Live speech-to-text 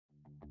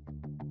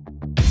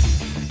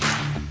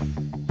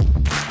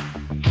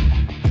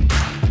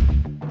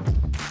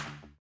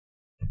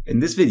In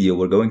this video,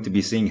 we're going to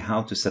be seeing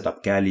how to set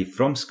up Kali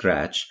from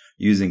scratch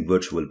using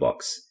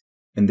Virtualbox.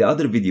 In the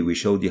other video, we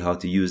showed you how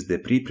to use the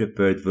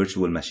pre-prepared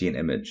virtual machine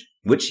image,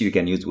 which you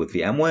can use with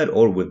VMware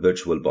or with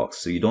Virtualbox,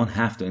 so you don't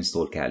have to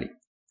install Kali.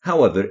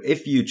 However,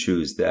 if you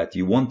choose that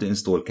you want to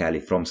install Kali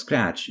from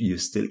scratch, you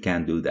still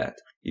can do that.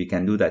 You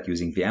can do that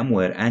using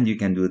VMware and you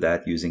can do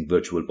that using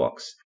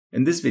Virtualbox.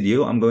 In this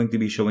video, I'm going to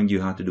be showing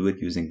you how to do it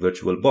using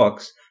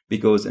Virtualbox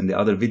because in the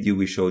other video,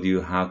 we showed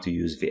you how to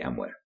use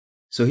VMware.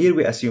 So here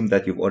we assume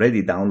that you've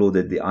already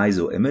downloaded the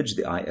ISO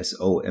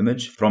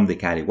image from the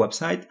Kali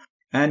website,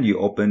 and you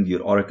opened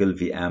your Oracle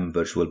VM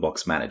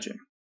VirtualBox Manager.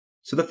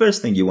 So the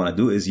first thing you want to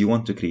do is you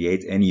want to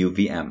create a new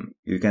VM.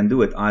 You can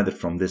do it either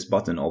from this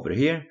button over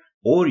here,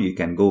 or you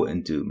can go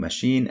into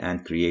Machine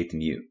and create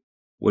new.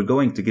 We're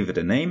going to give it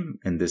a name,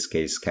 in this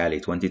case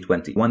Kali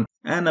 2021,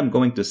 and I'm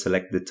going to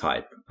select the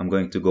type. I'm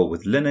going to go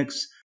with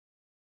Linux,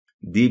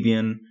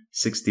 Debian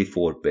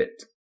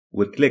 64-bit.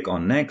 We'll click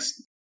on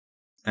Next.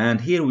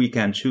 And here we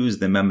can choose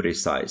the memory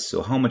size.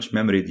 So how much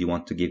memory do you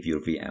want to give your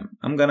VM?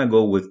 I'm gonna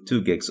go with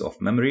 2 gigs of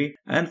memory.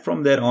 And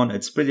from there on,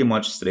 it's pretty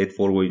much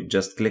straightforward.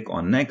 Just click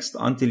on next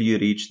until you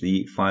reach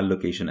the file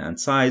location and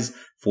size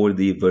for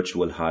the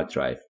virtual hard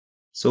drive.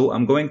 So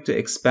I'm going to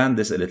expand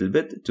this a little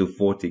bit to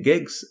 40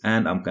 gigs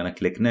and I'm gonna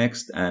click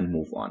next and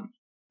move on.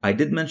 I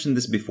did mention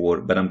this before,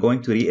 but I'm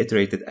going to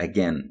reiterate it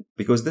again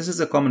because this is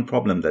a common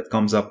problem that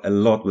comes up a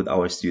lot with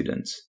our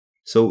students.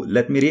 So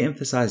let me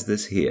re-emphasize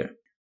this here.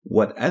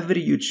 Whatever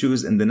you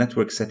choose in the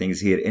network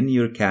settings here in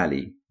your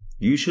Kali,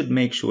 you should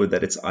make sure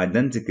that it's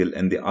identical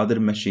in the other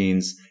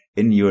machines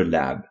in your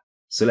lab.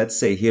 So let's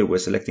say here we're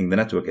selecting the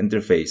network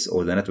interface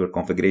or the network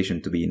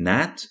configuration to be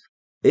NAT.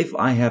 If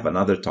I have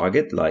another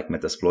target like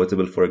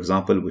Metasploitable, for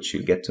example, which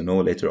you'll get to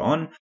know later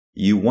on,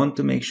 you want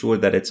to make sure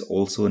that it's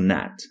also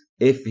NAT.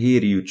 If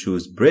here you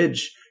choose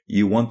Bridge,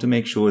 you want to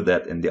make sure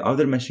that in the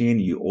other machine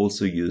you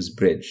also use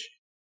Bridge.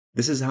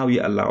 This is how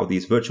you allow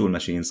these virtual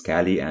machines,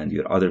 Kali and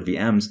your other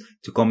VMs,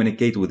 to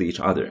communicate with each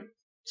other.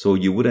 So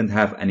you wouldn't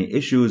have any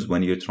issues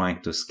when you're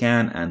trying to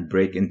scan and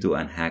break into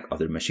and hack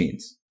other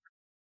machines.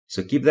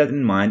 So keep that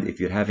in mind. If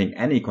you're having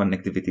any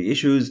connectivity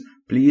issues,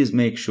 please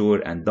make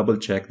sure and double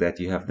check that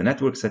you have the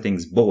network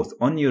settings both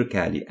on your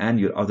Kali and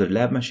your other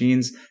lab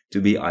machines to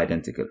be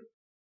identical.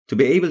 To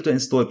be able to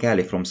install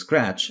Kali from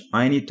scratch,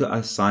 I need to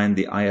assign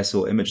the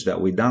ISO image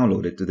that we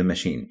downloaded to the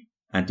machine.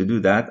 And to do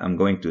that, I'm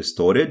going to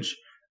Storage.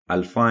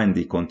 I'll find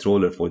the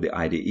controller for the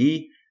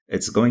IDE.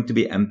 It's going to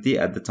be empty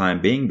at the time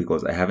being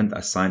because I haven't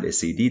assigned a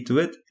CD to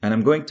it. And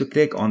I'm going to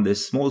click on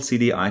this small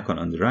CD icon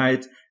on the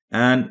right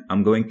and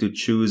I'm going to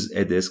choose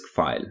a disk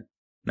file.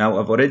 Now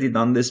I've already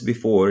done this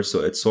before, so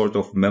it's sort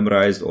of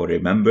memorized or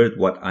remembered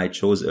what I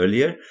chose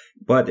earlier.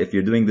 But if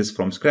you're doing this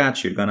from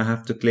scratch, you're gonna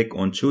have to click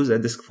on choose a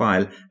disk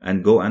file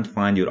and go and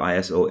find your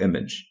ISO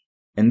image.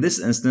 In this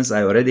instance,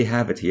 I already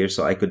have it here,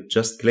 so I could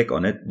just click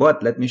on it,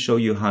 but let me show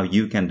you how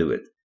you can do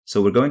it.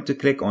 So we're going to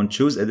click on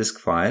choose a disk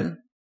file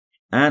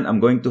and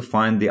I'm going to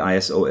find the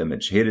ISO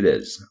image. Here it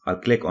is. I'll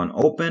click on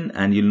open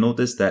and you'll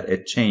notice that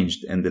it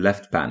changed in the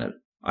left panel.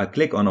 I'll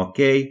click on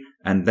OK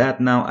and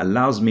that now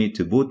allows me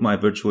to boot my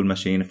virtual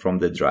machine from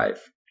the drive.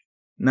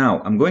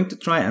 Now I'm going to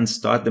try and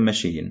start the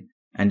machine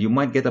and you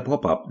might get a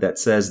pop-up that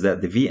says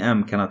that the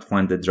VM cannot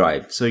find the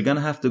drive. So you're going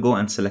to have to go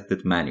and select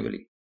it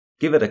manually.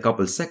 Give it a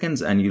couple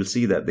seconds and you'll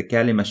see that the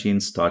Kali machine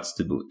starts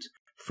to boot.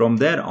 From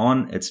there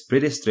on, it's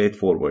pretty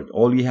straightforward.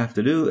 All you have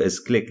to do is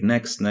click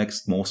next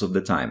most of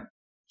the time.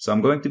 So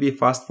I'm going to be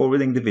fast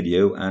forwarding the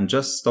video and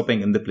just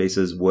stopping in the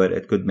places where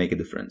it could make a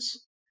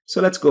difference.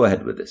 So let's go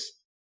ahead with this.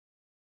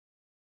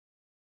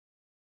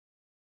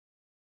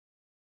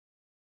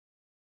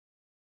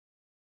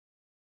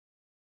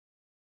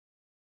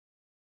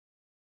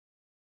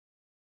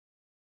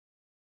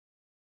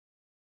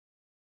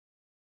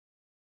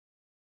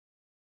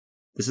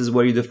 This is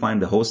where you define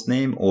the host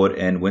name, or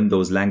in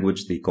Windows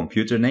language, the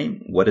computer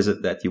name. What is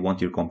it that you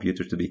want your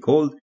computer to be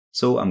called?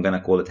 So I'm going to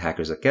call it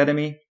Hackers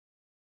Academy.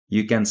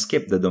 You can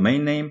skip the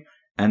domain name,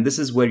 and this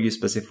is where you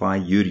specify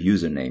your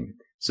username.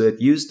 So it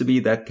used to be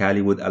that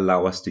Kali would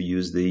allow us to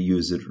use the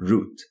user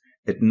root.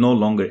 It no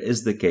longer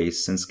is the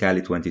case since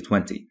Kali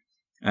 2020.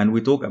 And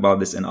we talk about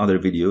this in other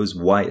videos.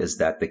 Why is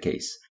that the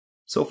case?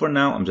 So for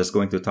now, I'm just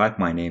going to type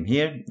my name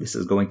here. This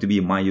is going to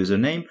be my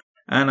username,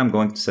 and I'm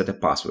going to set a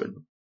password.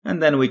 And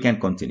then we can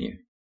continue.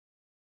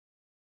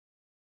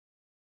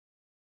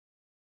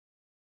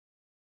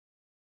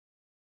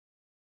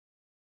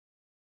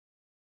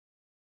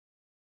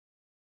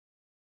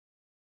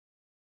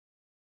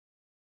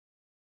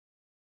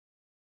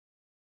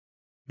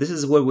 This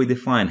is where we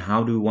define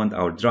how do we want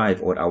our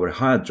drive or our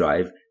hard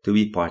drive to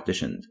be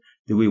partitioned.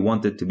 Do we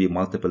want it to be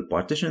multiple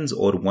partitions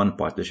or one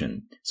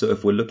partition? So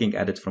if we're looking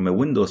at it from a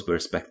Windows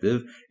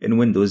perspective, in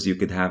Windows you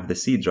could have the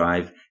C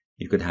drive,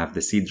 you could have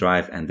the C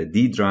drive and the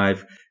D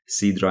drive,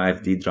 C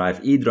drive, D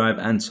drive, E drive,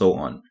 and so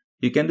on.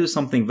 You can do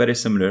something very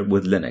similar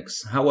with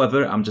Linux.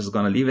 However, I'm just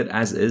going to leave it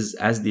as is,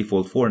 as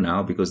default for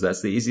now, because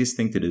that's the easiest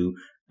thing to do,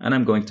 and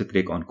I'm going to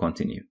click on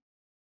continue.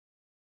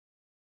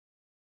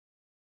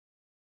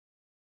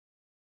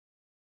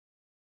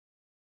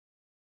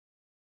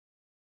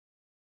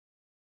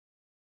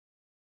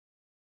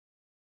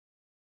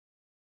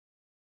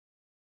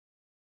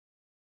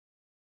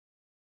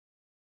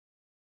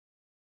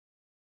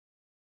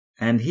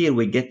 And here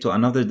we get to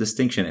another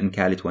distinction in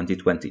Kali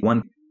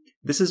 2021.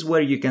 This is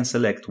where you can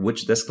select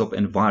which desktop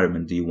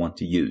environment do you want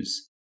to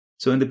use.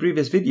 So in the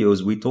previous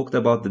videos, we talked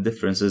about the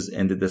differences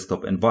in the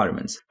desktop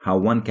environments, how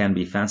one can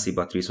be fancy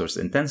but resource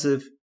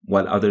intensive,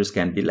 while others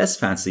can be less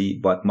fancy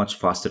but much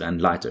faster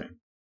and lighter.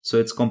 So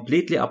it's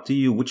completely up to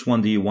you which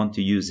one do you want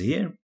to use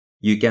here.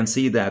 You can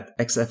see that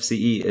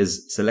XFCE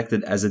is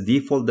selected as a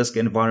default disk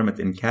environment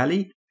in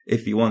Kali.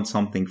 If you want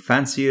something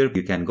fancier,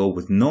 you can go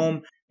with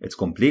GNOME. It's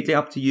completely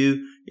up to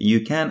you. You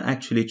can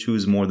actually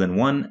choose more than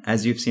one.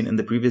 As you've seen in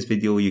the previous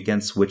video, you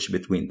can switch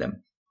between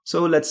them.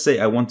 So let's say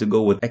I want to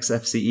go with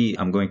XFCE.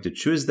 I'm going to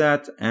choose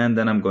that and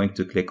then I'm going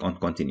to click on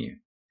continue.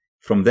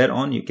 From there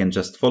on, you can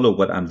just follow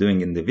what I'm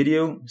doing in the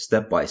video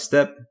step by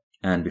step.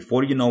 And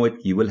before you know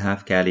it, you will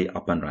have Kali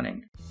up and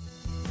running.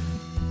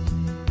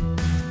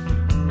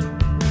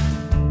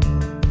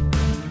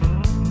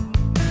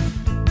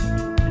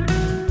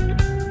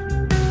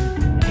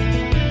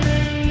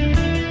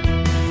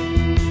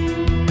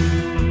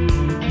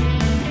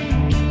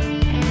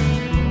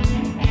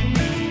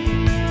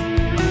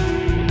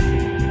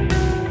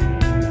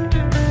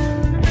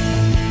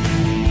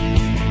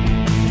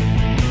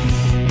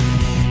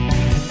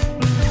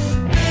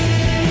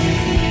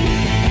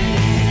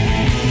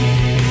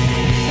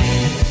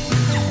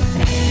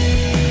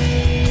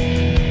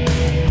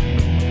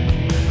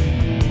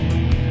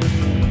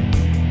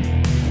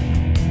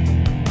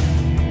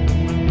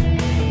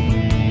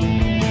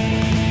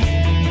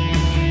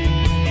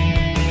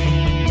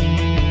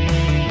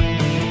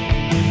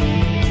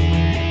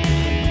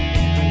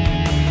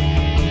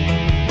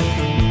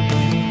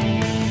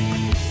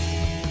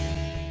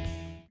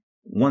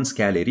 Once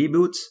Kali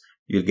reboots,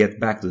 you'll get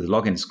back to the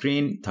login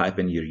screen, type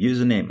in your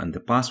username and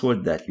the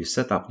password that you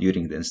set up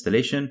during the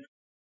installation.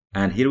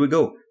 And here we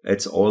go.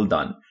 It's all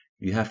done.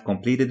 You have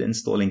completed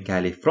installing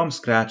Kali from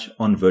scratch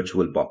on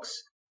Virtualbox.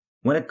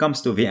 When it comes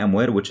to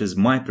VMware, which is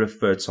my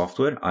preferred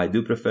software, I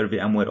do prefer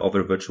VMware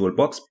over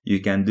Virtualbox.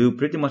 You can do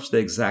pretty much the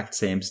exact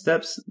same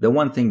steps. The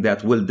one thing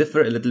that will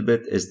differ a little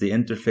bit is the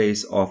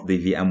interface of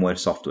the VMware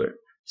software.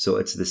 So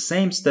it's the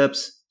same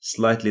steps,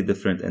 slightly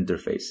different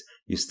interface.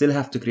 You still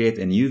have to create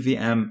a new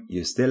VM.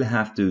 You still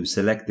have to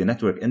select the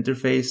network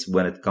interface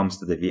when it comes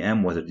to the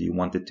VM, whether you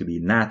want it to be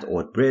NAT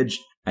or bridged.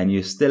 And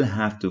you still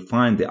have to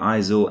find the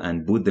ISO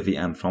and boot the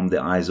VM from the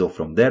ISO.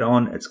 From there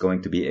on, it's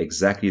going to be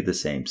exactly the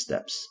same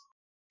steps.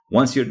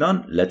 Once you're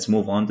done, let's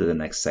move on to the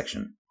next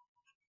section.